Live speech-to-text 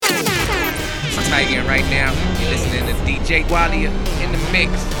again right now. You're listening to DJ Walia in the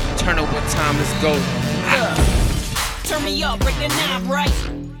mix. Turnover time, let's go. Turn me up, break the knob right.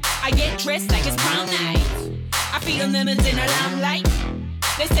 I get dressed like it's prom night. I feel the lemons in the limelight.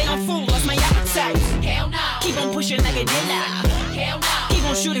 They say I'm full, lost my appetite. Hell no. Keep on pushing like a dealer. Hell no. Keep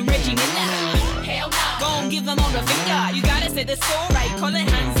on shooting Reggie Miller. Hell no. Go and give them all the finger. You gotta say the soul right, call it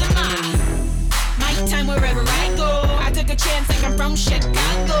Hanzama. My time wherever I go. I took a chance like I'm from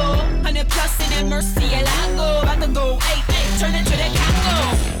Chicago. 100 plus in that Murcielago. About to go, hey, turn it to the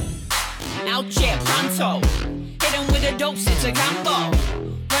Congo. Out here, pronto. Hit 'em with a dope, it's a combo.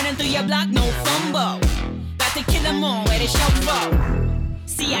 Running through your block, no fumble. About to kill 'em all, where the show for.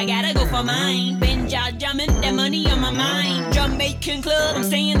 See, I gotta go for mine. Been jamming, that money on my mind. Jamaican club, I'm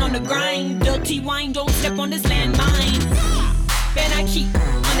staying on the grind. Dirty wine, don't step on this landmine. Then I keep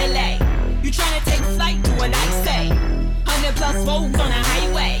on the lay. You tryna take flight, do what I say. 100 plus volts on the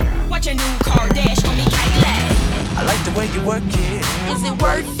highway. Watch a new car dash on me Cadillac. I like the way you work it. Is it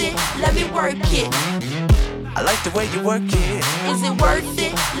worth it? Let me work it. I like the way you work it. Is it worth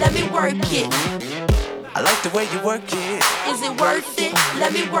it? Let me work it. I like the way you work it. Is it worth it?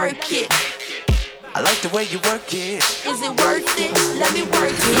 Let me work it. I like the way you work it. Is it worth it? Let me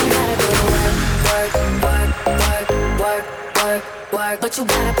work it. You gotta go to work, work, work, work, work, work. But you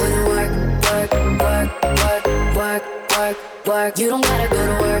gotta put in work, work, work, work, work, work, work. You don't gotta go to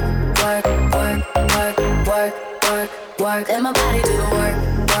work, work, work, work, work, work, work. Let my body do the work,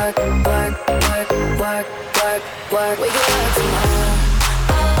 work, work, work, work, work, work. We can work tomorrow.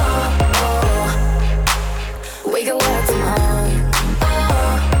 We can work from home.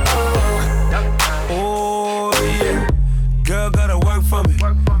 Oh yeah, girl gotta work for me.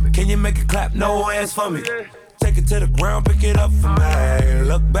 Can you make it clap? No hands for me. Take it to the ground, pick it up for me.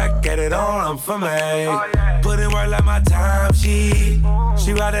 Look back at it all, I'm for me. Put in work like my time sheet.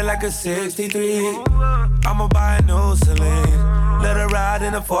 She ride it like a 63. I'ma buy a new Celine. Let her ride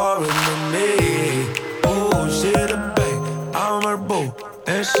in the foreign with me. Oh, she the babe, I'm her boo.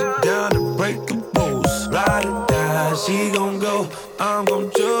 And she down to break the rules. Ride it down, she gon' go, I'm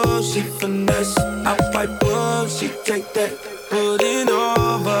gon' choose. She finesse, I fight book, she take that. Putting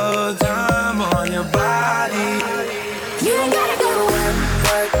overtime on your body. You don't gotta go to work,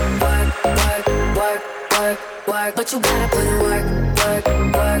 work, work, work, work, work, work. But you gotta put in work, work,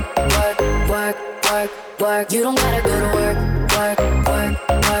 work, work, work, work, work. You don't gotta go to work, work, work,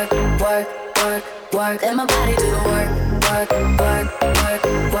 work, work, work, work. Let my body do the work, work, work, work,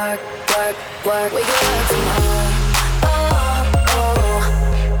 work, work, work. We can work from home. Oh, oh.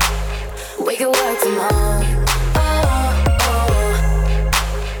 We can work from home.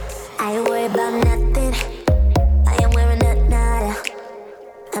 I ain't worried about nothing. I am wearing a nada.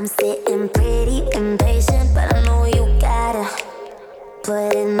 I'm sitting pretty impatient, but I know you gotta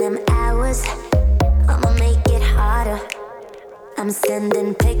put in them hours. I'ma make it harder. I'm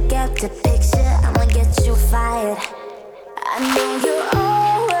sending pick after picture. I'ma get you fired. I know you're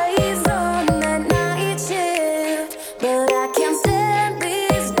always on that night shift, but I can't stand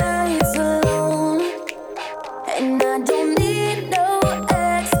these nights alone. And I don't need no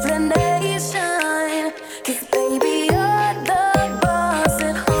explanation, 'cause baby, you're the boss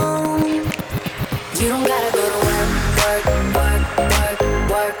at home. You don't gotta go to work, work, work, work,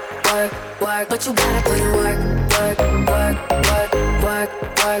 work, work, work. But you gotta put in work, work, work, work, work,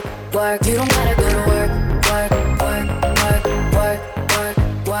 work, work. You don't gotta go to work, work, work, work, work, work,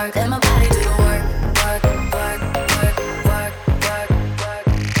 work. Let my body do the work, work, work, work, work, work, work, work.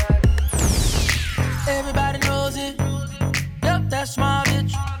 Everybody knows it. Yup, that's my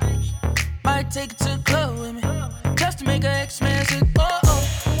bitch. Might take it to the club with me, just to make her ex-man sick. Oh, oh.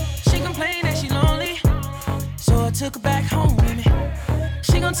 She complained that she lonely, so I took her back home with me.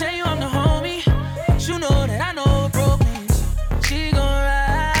 She gon' tell you I'm the homie. You know that I know what broke means. She gon'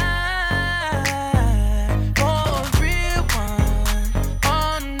 ride for a real one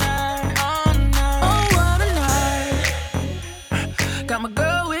all night, all night. Oh, what a night. Got my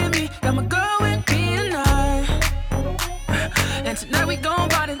girl with me, got my girl with me tonight. And tonight we gon'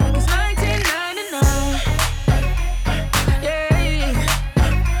 party like it's 1999. Yeah,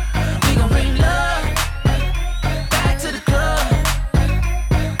 we gon' bring love back to the club.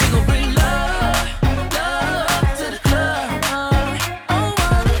 We gon' bring love, love to the club. Oh,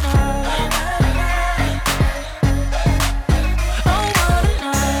 what a night. Oh, what a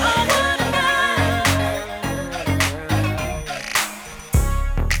night. Oh, what a night.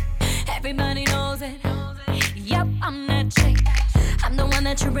 Everybody knows it. Yep, I'm that chick. I'm the one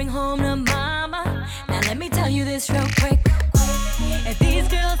that you bring home to mama. Now let me tell you this real quick. If these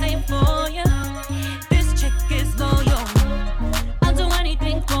girls ain't for you, this chick is loyal. I'll do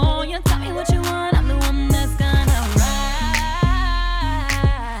anything for you. Tell me what you want,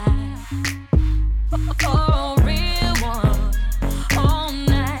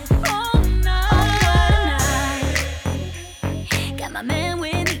 my man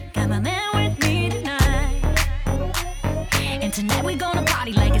with me, got my man with me tonight. And tonight we gonna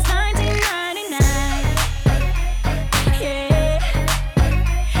party like it's 1999. Yeah.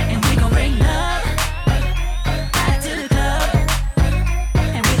 And we gon' bring love back to the club.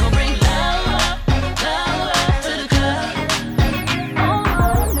 And we gon' bring love to the club.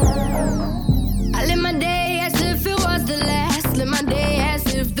 I live my day as if it was the last. Live my day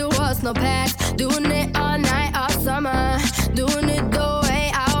as if there was no past. Doing it all night, all summer. Doing it the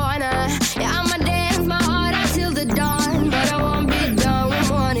way I wanna. Yeah, I'ma dance my heart out till the dawn. But I won't be done when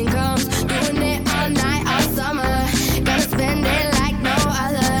morning comes. Doing it all night, all summer. Gonna spend it like no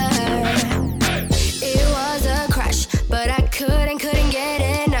other. It was a crush, but I couldn't get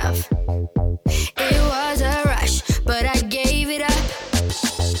enough. It was a rush, but I gave it up.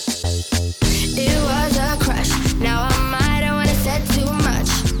 It was a crush, now I might have wanna said too much,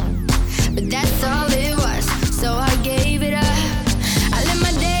 but that's all it was, so I gave it up. I live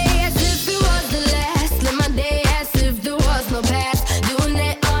my day as if it was the last. Live my day as if there was no past. Doing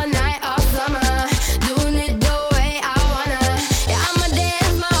it all night, all summer. Doing it the way I wanna. Yeah, I'ma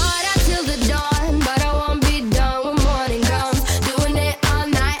dance my heart out till the dawn, but I won't be done when morning comes. Doing it all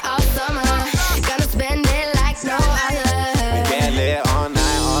night, all summer. Gonna spend it like no other. We can't live all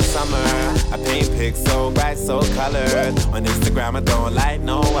night, all summer. I paint pics so bright, so colored. On Instagram, I don't like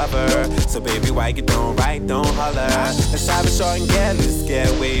no other. So baby, why you don't write, don't holler. Let's have a short and get loose, get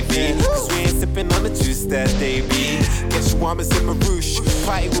wavy. Cause we ain't sipping on the juice that they be. Guess you want me in my roosh.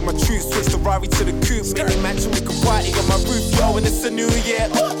 Party with my troops, switch the Rari to the coupe. Mini mansion, we can party on my roof. Yo, and it's a new year,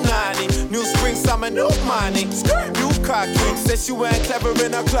 up 90. New spring, summer, no money. New car king, said she weren't clever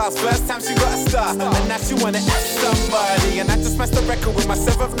in her class. First time she got a star, and now she wanna ask somebody. And I just smashed the record with my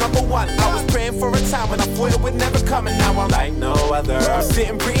 7th #1. I was praying for a time when I thought it would never come, and now I'm like no other. I'm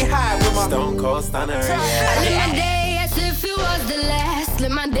sitting pretty high with my stone cold stunner. I live my day as if it was the last.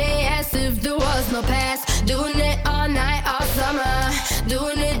 Live my day as if there was no past. Doing it all night, all summer.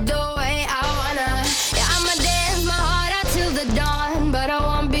 Doing it the way I wanna. Yeah, I'ma dance my heart out till the dawn, but I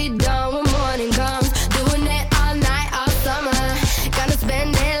won't be done when morning comes. Doing it all night, all summer. Gonna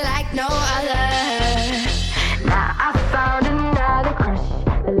spend it like no other. Now I found another crush.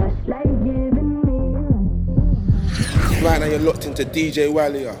 Less like giving me. Right now you're locked into DJ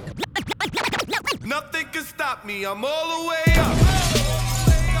Walia. Nothing can stop me, I'm all the way up.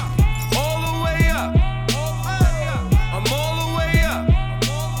 All the way up. I'm all the way up.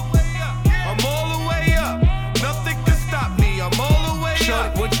 I'm all the way up. Nothing can stop me, I'm all the way up. Shorty,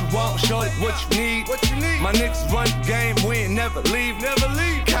 what you want, shorty, what you need. My niggas run the game, we ain't never leave.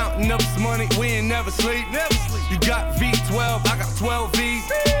 Counting up this money, we ain't never sleep. You got V12, I got 12 V's.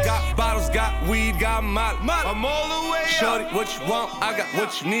 Got bottles, got weed, got molly. I'm all the way up. Shorty, what you want, I got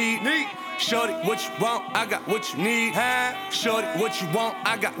what you need. Shorty, what you want, I got what you need. Shorty, what you want,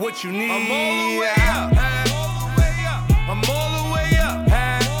 I got what you need. I'm all the way up. I'm all the way up.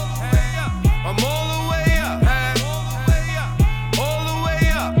 I'm all the way up. All the way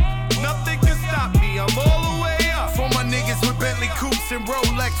up. Nothing can stop me, I'm all the way up. For my niggas with Bentley coupes and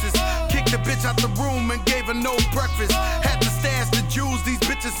Rolexes. Kicked the bitch out the room and gave her no breakfast. Had to stash the jewels, these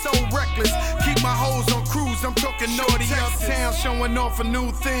bitches so reckless. Keep my hoes on cruise, I'm talking naughty uptown, showing off for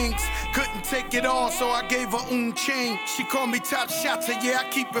new things. Couldn't take it all, so I gave her chain. She called me top shotter, yeah, I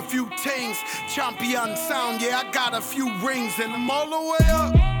keep a few things. Champion sound, yeah, I got a few rings. And I'm all the way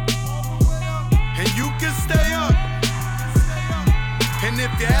up, and you can stay up. And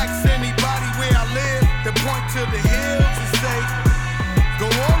if you ask anybody where I live, they point to the hills and say, go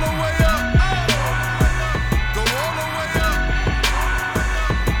all the way up. Go all the way up.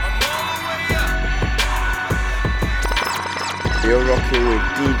 I'm all the way up. You're rocking with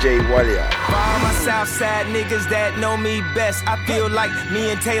DJ Walia. For all my Southside niggas that know me best, I feel like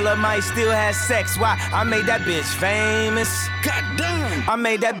me and Taylor might still have sex. Why? I made that bitch famous. Goddamn. I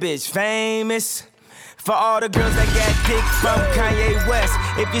made that bitch famous. For all the girls that got dick from Kanye West,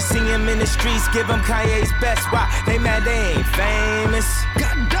 if you see him in the streets, give him Kanye's best. Why? They mad they ain't famous.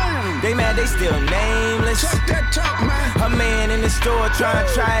 Goddamn. They mad they still nameless. Talk that talk, man. A man in the store trying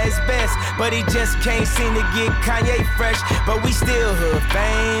to try his best, but he just can't seem to get Kanye fresh. But we still hood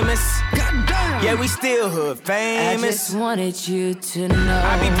famous. Goddamn. Yeah, we still hood famous. I just wanted you to know.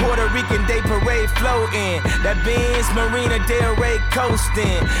 I be Puerto Rican Day Parade floating. That Benz Marina Del Rey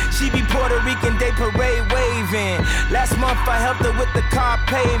coasting. She be Puerto Rican Day Parade waving. Last month I helped her with the car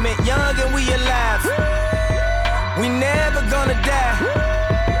payment. Young and we alive. We never gonna die.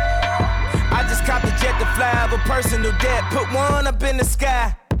 I just copped a jet to fly of a personal debt. Put one up in the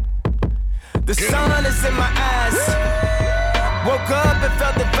sky. The sun is in my eyes. Woke up and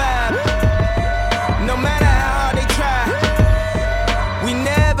felt the vibe. No matter how hard they try,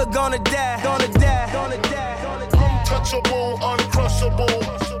 gonna die, gonna die, gonna die, gonna die. Untouchable, uncrushable.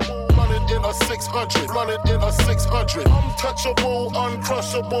 Run it in a 600, run it in a 600. Untouchable,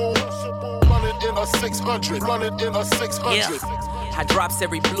 uncrushable. Run it in a 600, run it in a 600. Yeah. I drops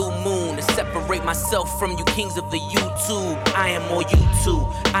every blue moon to separate myself from you kings of the YouTube. I am more YouTube.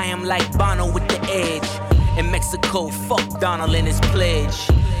 I am like Bono with the edge. In Mexico, fuck Donald and his pledge.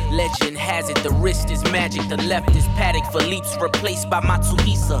 Legend has it, the wrist is magic, the left is Paddock Philippe's replaced by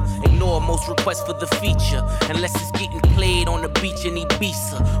Matsuhisa. Ignore most requests for the feature, unless it's getting played on the beach in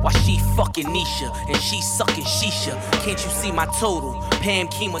Ibiza. While she fucking Nisha, and she sucking Shisha. Can't you see my total? Pam,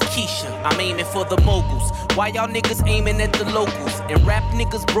 Kima, Keisha. I'm aiming for the moguls. Why y'all niggas aiming at the locals? And rap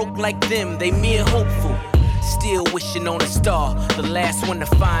niggas broke like them, they mere hopeful. Still wishing on a star. The last one to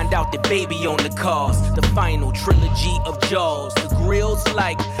find out that baby on the cars. The final trilogy of Jaws. The grill's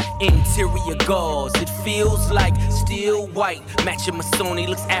like interior gauze. It feels like steel white. Matching Masoni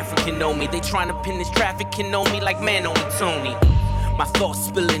looks African on me. They trying to pin this trafficking on me like man on Tony. My thoughts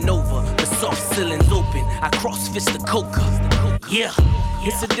spilling over. The soft ceilings open. I cross fist the coca. Yeah.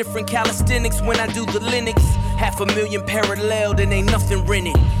 It's a different calisthenics when I do the Linux. 500,000 parallel, then ain't nothing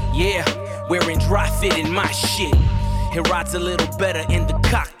rented. Yeah. Wearing dry fit in my shit. It rides a little better in the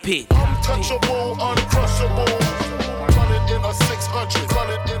cockpit. Untouchable, uncrushable. Run it in a 600. Run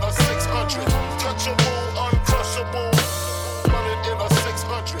it in a 600. Untouchable, uncrushable. Run it in a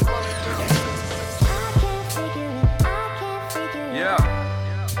 600. Run it in a 600. Yeah.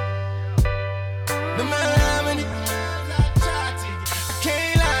 No matter how many times I try to, I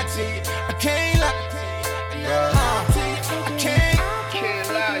can't lie to you. I can't lie to you. I can't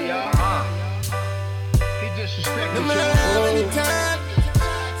lie, y'all. No matter how many times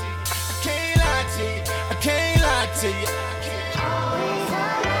I can't lie to you, I can't lie to you.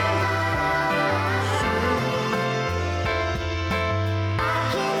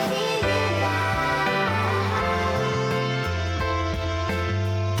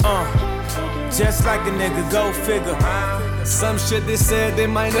 Just like a nigga, go figure. Some shit they said they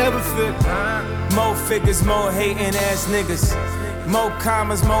might never fit. More figures, more hating ass niggas. More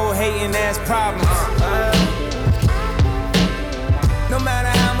commas, more hating ass problems. No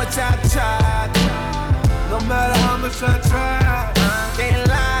matter how much I tried, no matter how much I tried, I can't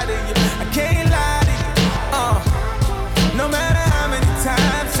lie to you, I can't lie to you. No matter how many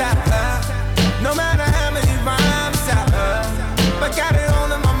times I no matter how many rhymes I but got it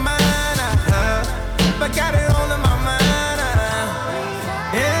all in my mind, but got it all in my mind,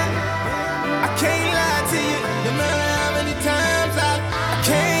 yeah. I can't lie to you, no matter how many times I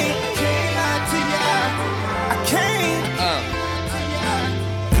can't lie to you, I can't.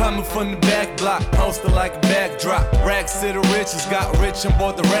 Coming from the back block, posted like a backdrop. Racks to the riches, got rich and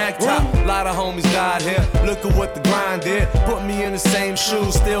bought the rag top. Lot of homies died here, look at what the grind did. Put me in the same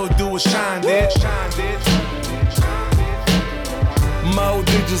shoes, still do what Shine did. More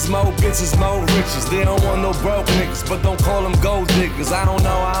digits, more bitches, more riches. They don't want no broke niggas, but don't call them gold diggers. I don't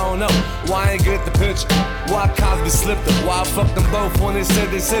know why I ain't get the picture. Why Cosby slipped up, why I fucked them both when they said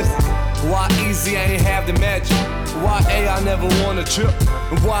they sisters. Why Easy I ain't have the magic. Why I never won a trip.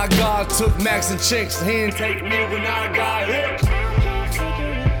 And why God took Max and Chinks. He didn't take me when I got hit.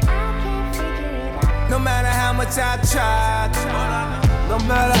 No matter how much I tried, no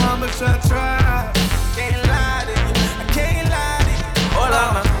matter how much I tried, can't lie to you, I can't lie to you.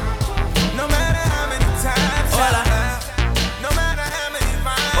 Hola, no matter how many times I no matter how many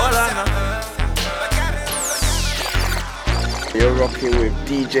miles You're rocking with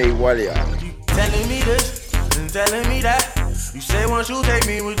DJ Walia. Telling me this and telling me that. You say once you take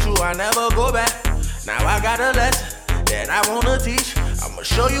me with you, I never go back. Now I got a lesson that I wanna teach. I'ma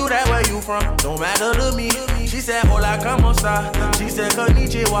show you that where you from, don't matter to me. She said, hola, como esta? She said,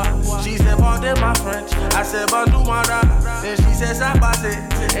 konnichiwa. She said, pardon my French. I said, bonjour, madame. Then she said, sabase.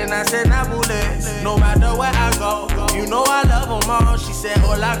 And I said, nabule. No matter where I go, you know I love them all. She said,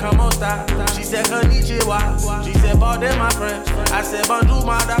 hola, como esta? She said, konnichiwa. She said, pardon my French. I said, bonjour,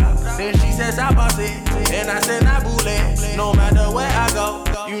 madame. Then she said, sabase. And I said, nabule. No matter where I go,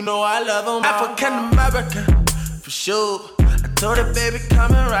 you know I love them all. African American, for sure. I told her, baby,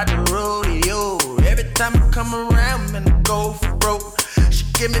 come and ride the rodeo. Every time I come around, man, I go for broke. She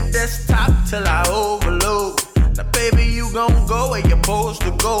give me desktop till I overload. Now, baby, you gon' go where you're supposed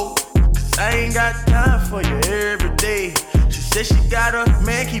to go. Cause I ain't got time for you every day. She said she got a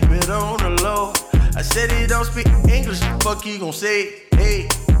man, keep it on the low. I said he don't speak English, the fuck you gon' say? Hey,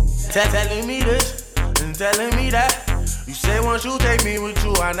 telling me this and telling me that. You say once you take me with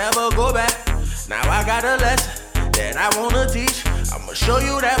you, I never go back. Now I got a lesson that I wanna teach. I'ma I'ma show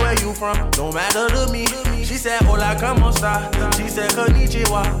you that where you from, don't matter to me. She said, hola, como esta? She said,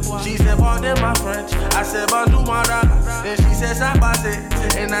 konnichiwa. She said, pardon my French. I said, bonjour, mara. Then she said, sabase.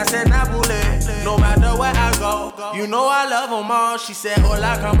 And I said, nabule. No matter where I go, you know I love them all. She said,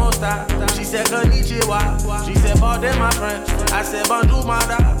 hola, como esta? She said, konnichiwa. She said, pardon my French. I said, bonjour,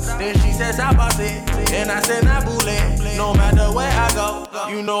 mara. Then she said, sabase. And I said, nabule. No matter where I go,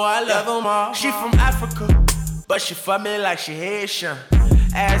 you know I love them all. She from Africa, but she fuck me like she Haitian.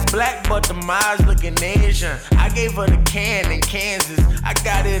 Ass black, but the eyes looking Asian. I gave her the can in Kansas. I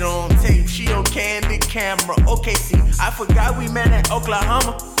got it on tape. She on candid camera. Okay, see, I forgot we met in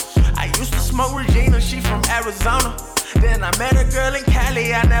Oklahoma. I used to smoke Regina. She from Arizona. Then I met a girl in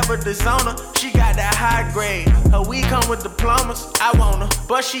Cali. I never disown her. She got that high grade. Her weed come with diplomas. I want her,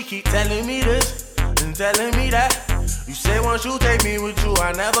 but she keep telling me this and telling me that. You say once you take me with you,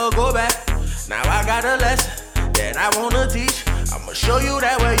 I never go back. Now I got a lesson that I wanna teach. I'ma show you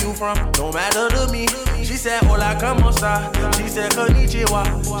that where you from, don't matter to me. She said, hola, como esta? She said, konnichiwa.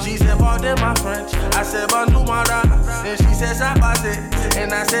 She said, pardon my French. I said, bonjour, mara. Then she said, sabase.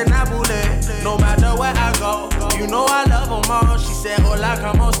 And I said, nabule. No matter where I go, you know I love them all. She said, hola,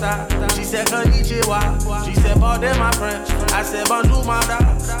 como esta? She said, konnichiwa. She said, pardon my French. I said, bonjour,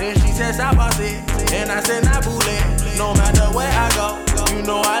 mara. Then she said, sabase. And I said, nabule. No matter where I go, you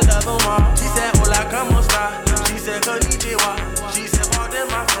know I love them all. She said, hola, como esta? She said, konnichiwa. She said, pardon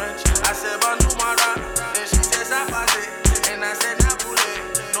my French. I said, bonjour, mara. Then she said, sabase. And I said,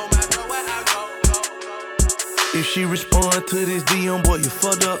 nabule. No matter where I go. If she respond to this DM, boy, you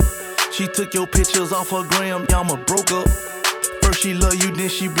fucked up. She took your pictures off her gram, y'all broke up. First she love you, then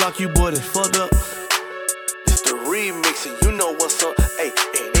she block you, boy, that's fucked up. It's the remix, and you know what's up. Hey,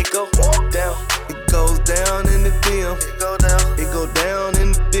 and it go down. It goes down in the DM. It go down. It go down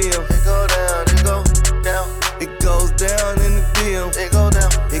in the DM. It go down. It go down. It goes down in the DM. It go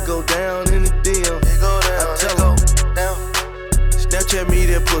down. It go down in the DM. It go down. I tell her down. Snapchat me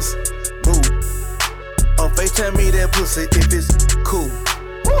that pussy, move. Or FaceTime me that pussy if it's cool.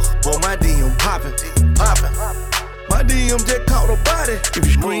 Boy, my DM poppin', poppin'. My DM just caught a body. If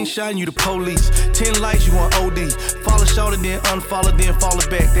you screenshot, you the police. 10 likes, you on OD. Follow shorty, then unfollow, then follow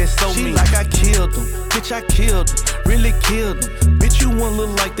back. That's so me. Like I killed him. Bitch, I killed him. Really killed him. Bitch, you won't look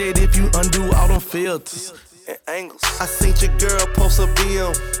like that if you undo all them filters and angles. I seen your girl post a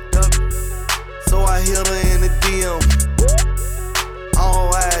BM. So I hit her in the DM.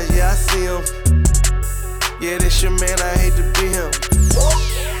 All eyes, yeah, I see him. Yeah, this your man, I hate to be him.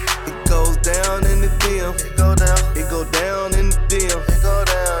 It goes down in the DM. It go down. It go down in the DM. It go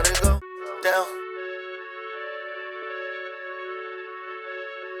down. It go down.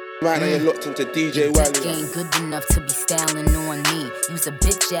 Right now you're locked into DJ Wally. Ain't good enough to be styling on me. Use a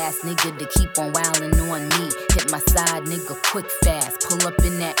bitch ass nigga to keep on wildin' on me. Hit my side nigga quick fast. Pull up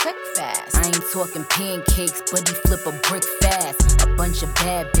in that quick fast. I ain't talking pancakes, but he flip a brick fast. A bunch of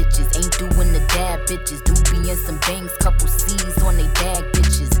bad bitches ain't doing the dab bitches. Do be in some banks, couple C's on they bag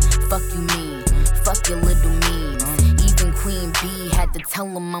bitches. Fuck you mean, fuck your little means. Even Queen B had to tell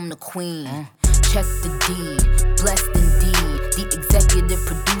him I'm the queen. Check the deed, blessed indeed. The executive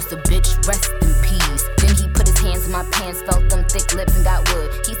producer, bitch, rest in peace. Then he put his hands in my pants, felt them thick lips and got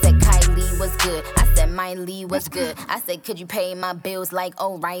wood. He said Kylie was good, I said Miley was good. I said could you pay my bills like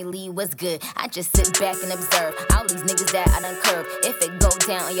O'Reilly was good. I just sit back and observe all these niggas that I done curved. If it go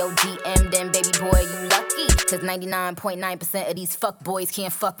down on your DM, then baby boy you lucky. Cause 99.9% of these fuck boys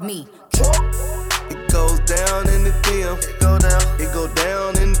can't fuck me. It goes down in the DM. It go down. It go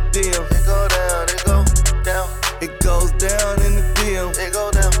down in the DM. It go down. It go down. It goes down in the DM. It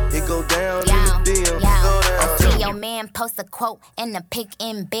go down. It go down in the DM. It go down. I see your man post a quote and a pic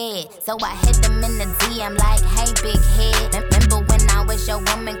in bed. So I hit him in the DM like, hey, big head. Remember when I was your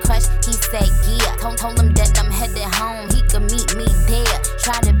woman crush? He said, yeah. Told him that I'm headed home. He could meet me there.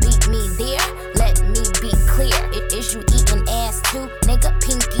 Try to beat me there. Let me be clear. Is you eating ass too? Nigga,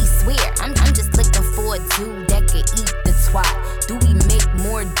 pinky swear. I'm just looking for a dude that could eat the twat. Do we make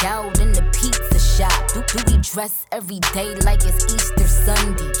more dough than the pizza shop? Do we dress every day like it's Easter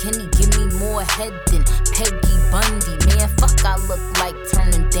Sunday? Can he give me more head than Peggy Bundy? Man, fuck I look like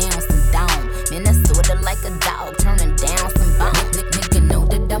turning down some down. Man, that's sorta like a dog turning down some bone. Nigga know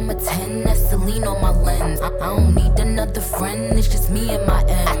that I'm a 10, that's Celine on my lens. I don't need another friend, it's just me and my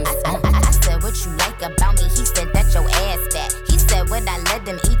ends. I said what you like about me, he said that your ass fat. He said would I let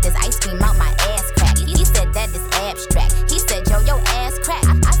them eat this ice cream out my ass crack? He said that is abstract. He said yo, your ass crack.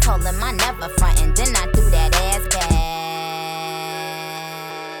 I told him I never front and then I threw that ass back.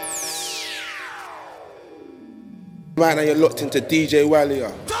 Right now you're locked into DJ Wally.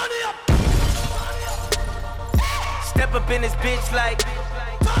 step up in this bitch like,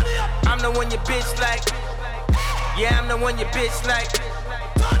 I'm the one your bitch like. Yeah, I'm the one your bitch like.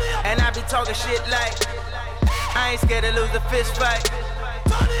 And I be talking shit like, I ain't scared to lose the fist fight.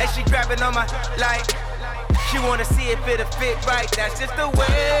 And she grabbing on my like, she wanna see if it'll fit right. That's just the wave.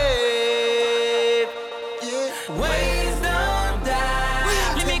 Waves don't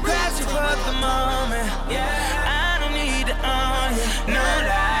die. Let me grab you for the moment. I don't need to own you, no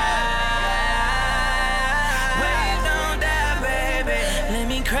lie. Waves don't die, baby. Let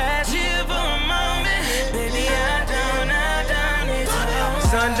me crash you for a moment. Baby, I don't need to.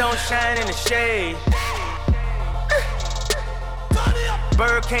 Sun don't shine in the shade.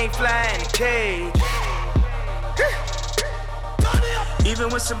 Bird can't fly in a cage. Even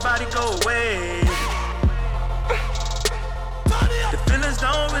when somebody go away, the feelings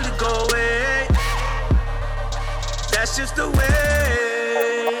don't really go away. That's just the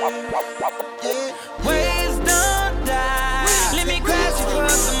way. Waves don't die. Let me grab you for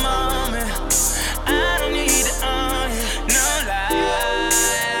the moment. I don't need to own you, no lie.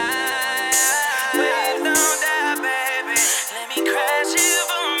 Waves don't die, baby. Let me crash you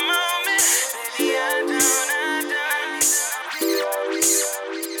for a moment. Baby, I don't.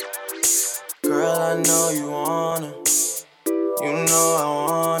 Girl, I know you wanna. You know I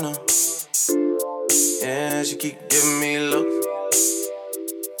wanna. Yeah, she keep giving me looks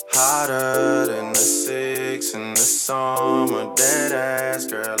hotter than the 6 in the summer. Dead ass,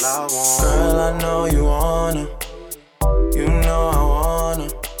 girl, I want. Girl, I know you wanna. You know I wanna.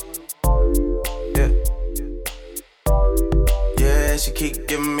 Yeah. Yeah, she keep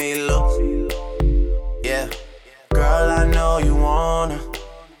giving me looks. Yeah. Girl, I know you wanna.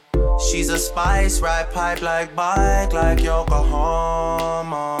 She's a spice, ride pipe like bike, like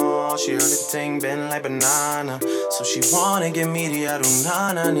Yokohama. She heard the thing bend like banana, so she wanna give me the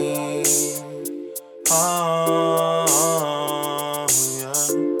adunanani. Oh, yeah.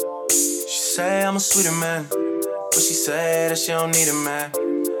 She say I'm a sweeter man, but she say that she don't need a man.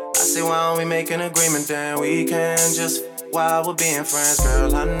 I say why don't we make an agreement, then we can just while we're being friends.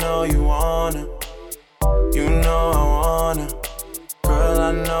 Girl, I know you wanna. You know I wanna. Girl,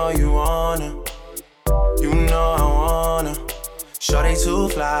 I know you wanna. You know I wanna. Shorty too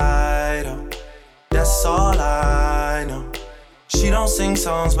fly, though. That's all I know. She don't sing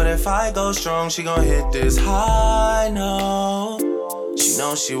songs, but if I go strong, she gon' hit this high note. She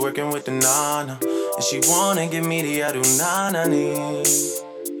knows she working with the nana, and she wanna give me the adunanani.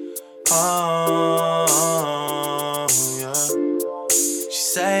 Oh, yeah. She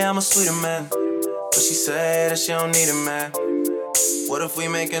say I'm a sweeter man, but she say that she don't need a man. What if we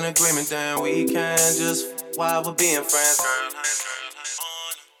make an agreement, then we can just while we're being friends, girl.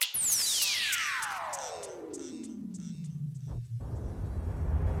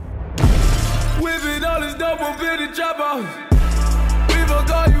 Whipping all this dope up in the trap house. We fuck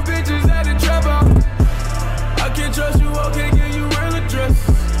all you bitches at the trap house. I can't trust you, I can't give you real address.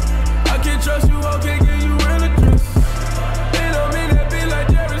 I can't trust you, I can't give you real address. It don't mean that be like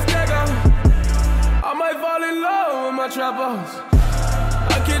Jerry Stacker. I might fall in love with my trap house.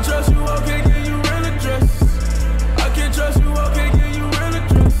 I can't trust you, I can't give you real address. I can't trust you, I can't give you real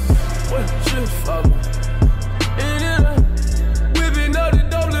address. What shit, fuck? And then whipping all the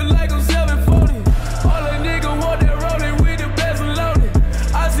dope, look like I'm 740. All a nigga want that rolling with the best loaded.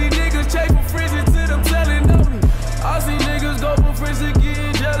 I see niggas chase for frizzy till them telling on me. I see niggas go for frizzy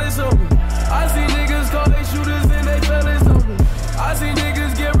getting jealous of me. I see niggas call they shooters and they fellas on me. I see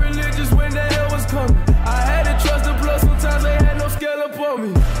niggas get religious when the hell was coming. I had to trust the plus, sometimes they had no scale up on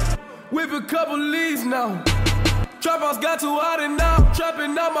me. Whip a couple leads now. Trap house got too hot and now I'm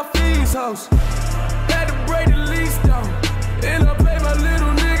trapping out my fiend's house. Had to break the lease down. And I pay my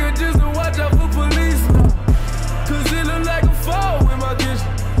little nigga just to watch out for police now. Cause it look like a fall in my kitchen.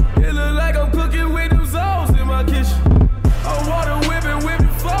 It look like I'm cooking with them zones in my kitchen. I'm water whipping,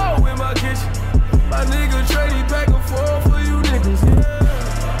 whipping fall in my kitchen. My nigga trading back and forth for you niggas,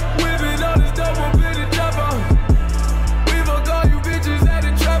 yeah. Whipping all this dope up in the trap house. We fuck all you bitches at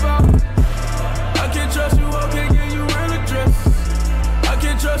the trap house. I can't trust you, I can't give you real address. I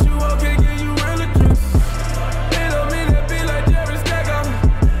can't trust you, I can't give you real address. It don't mean that be like Jerry Stacker.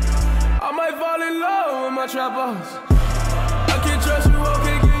 I might fall in love with my trap house. I can't trust you, I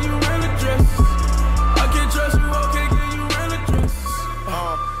can't give you real address. I can't trust you, I can't give you real address.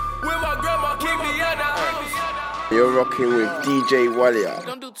 When my grandma kicked me out the house. You're rocking with DJ Walia.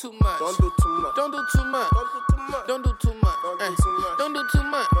 Don't do too much. Don't do too much. Don't do too much. Don't do too much. Don't do too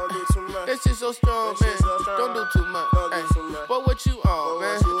much. That shit so strong, man. Don't do too much. But what you on,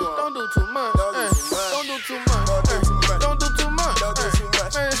 man? Don't do too much. Don't do too much. Don't do too much.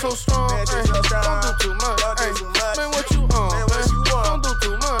 Man, it's so strong. Don't do too much. Man, what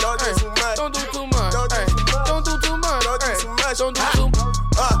too.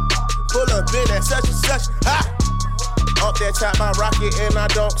 Pull up in at such and such. Ha! Up that top, my rocket, and I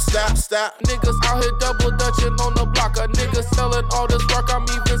don't stop. Niggas out here double dutching on the block. A nigga selling all this work, I'm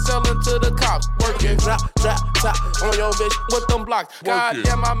even selling to the cops. Working, drop, top on your bitch with them blocks.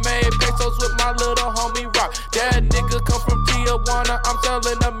 Goddamn, I made pesos with my little homie Rock. That nigga come from Tijuana, I'm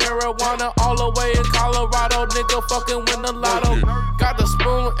selling the marijuana all the way in Colorado. Nigga fucking win the lotto. Got the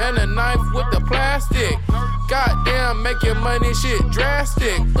spoon and a knife with the plastic. Goddamn, making money shit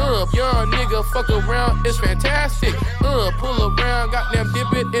drastic. Young nigga fuck around, it's fantastic. Pull around, goddamn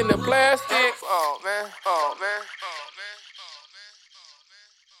dip it in the plastic. Oh man.